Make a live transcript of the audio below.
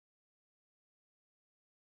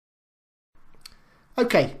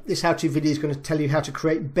Okay, this how-to video is going to tell you how to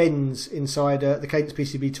create bends inside the Cadence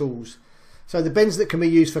PCB tools. So the bends that can be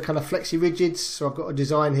used for kind of flexi rigids. So I've got a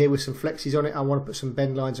design here with some flexis on it. I want to put some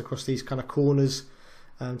bend lines across these kind of corners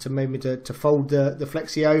to maybe to fold the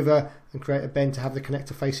flexi over and create a bend to have the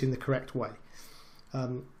connector facing the correct way.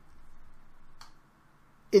 In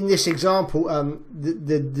this example,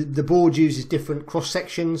 the board uses different cross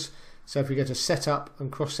sections. So if we go to Setup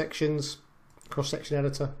and Cross Sections, Cross Section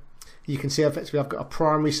Editor, you can see effectively I've got a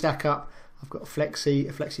primary stack up, I've got a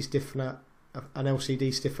flexi stiffener, an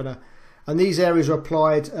LCD stiffener, and these areas are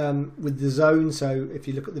applied with the zone. So if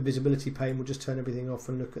you look at the visibility pane, we'll just turn everything off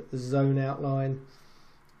and look at the zone outline.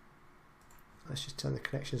 Let's just turn the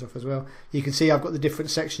connections off as well. You can see I've got the different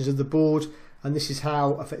sections of the board, and this is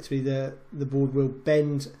how effectively the board will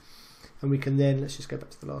bend. And we can then, let's just go back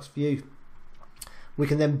to the last view. We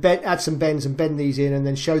can then add some bends and bend these in and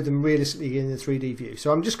then show them realistically in the 3D view.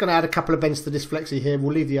 So I'm just going to add a couple of bends to this flexi here.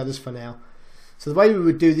 We'll leave the others for now. So the way we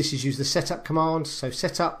would do this is use the setup command. So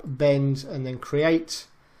setup, bend, and then create.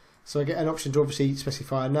 So I get an option to obviously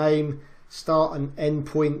specify a name, start and end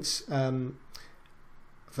points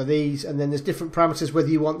for these. And then there's different parameters, whether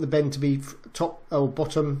you want the bend to be top or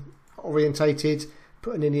bottom orientated,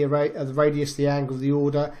 put in the radius, the angle, the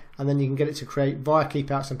order, and then you can get it to create via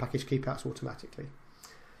keepouts and package keepouts automatically.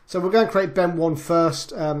 So we're going to create bend 1 first.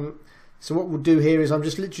 So what we'll do here is I'm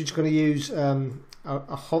just literally just going to use a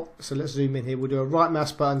hop. So let's zoom in here. We'll do a right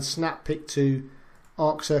mouse button, snap pick to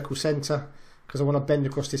arc circle center, because I want to bend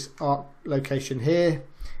across this arc location here.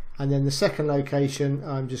 And then the second location,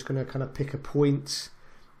 I'm just going to kind of pick a point.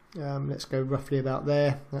 Let's go roughly about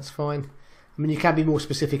there. That's fine. I mean, you can be more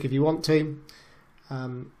specific if you want to.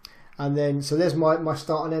 And then, so there's my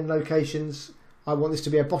start and end locations. I want this to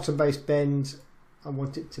be a bottom based bend. I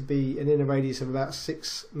want it to be an inner radius of about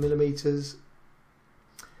 6 millimeters.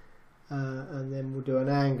 And then we'll do an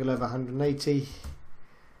angle of 180.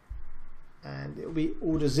 And it'll be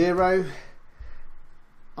order 0.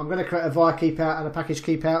 I'm going to create a via keepout and a package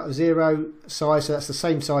keepout of 0 size, so that's the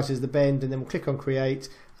same size as the bend, and then we'll click on create,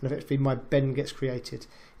 and effectively my bend gets created.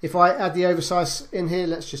 If I add the oversize in here,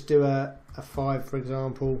 let's just do a 5 for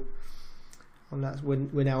example. And that's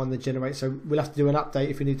when we're now on the generate, so we'll have to do an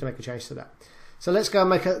update if we need to make a change to that. So let's go and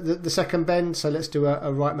make the second bend. So let's do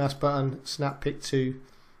a right mouse button, snap pick to,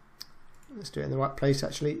 let's do it in the right place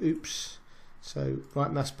actually, oops. So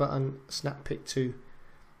right mouse button, snap pick to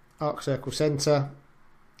arc circle center,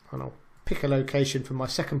 and I'll pick a location for my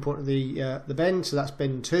second point of the bend. So that's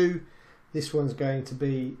bend 2. This one's going to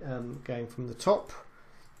be going from the top.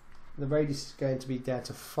 The radius is going to be down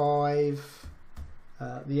to 5.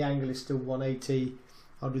 The angle is still 180.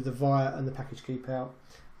 I'll do the via and the package keepout,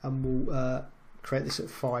 and we'll create this at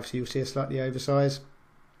 5, so you'll see a slightly oversized.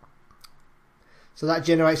 So that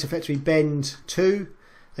generates effectively bend 2,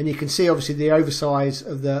 and you can see obviously the oversize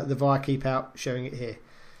of the via keepout showing it here.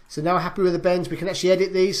 So now we're happy with the bends, we can actually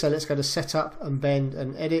edit these. So let's go to setup and bend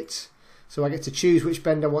and edit. So I get to choose which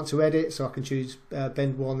bend I want to edit. So I can choose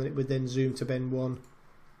bend 1, and it would then zoom to bend 1.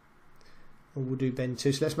 And we'll do bend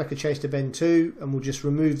 2. So let's make a change to bend 2, and we'll just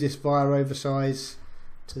remove this via oversize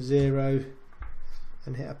to 0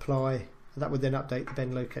 and hit apply. That would then update the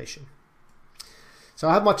bend location. So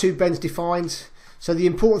I have my 2 bends defined. So the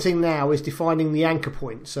important thing now is defining the anchor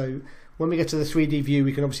point. So when we get to the 3D view,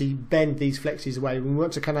 we can obviously bend these flexis away. We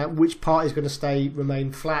want to kind of which part is going to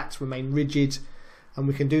remain flat, remain rigid, and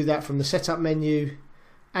we can do that from the setup menu,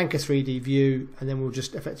 anchor 3D view, and then we'll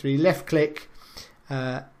just effectively left click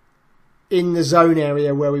in the zone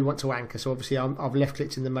area where we want to anchor. So obviously I've left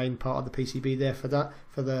clicked in the main part of the PCB there for that,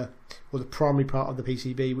 for the primary part of the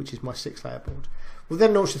PCB, which is my 6-layer board. We'll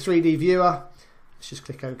then launch the 3D viewer. Let's just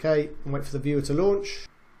click OK and wait for the viewer to launch.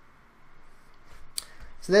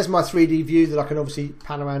 So there's my 3D view that I can obviously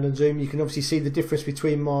pan around and zoom. You can obviously see the difference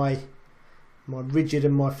between my rigid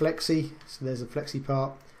and my flexi. So there's the flexi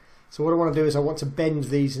part. So what I want to do is I want to bend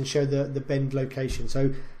these and show the bend location.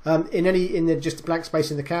 So in just a blank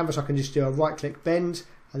space in the canvas, I can just do a right click bend,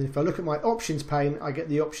 and if I look at my options pane, I get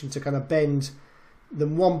the option to kind of bend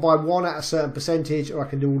them one by one at a certain percentage, or I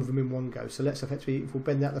can do all of them in one go. So let's effectively, if we'll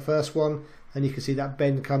bend that the first one, and you can see that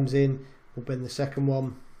bend comes in, we'll bend the second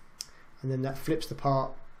one, and then that flips the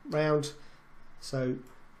part round. So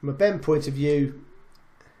from a bend point of view,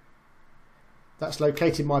 that's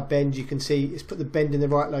located my bend. You can see it's put the bend in the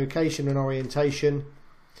right location and orientation.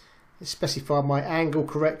 It's specified my angle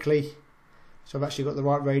correctly, so I've actually got the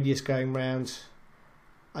right radius going round,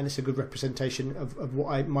 and it's a good representation of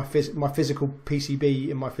what my physical PCB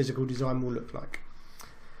in my physical design will look like.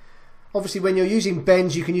 Obviously, when you're using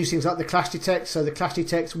bends, you can use things like the clash detect. So the clash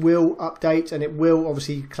detect will update, and it will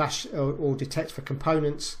obviously clash or detect for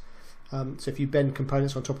components. So if you bend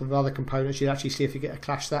components on top of other components, you'd actually see if you get a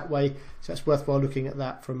clash that way. So it's worthwhile looking at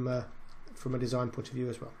that from a design point of view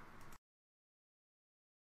as well.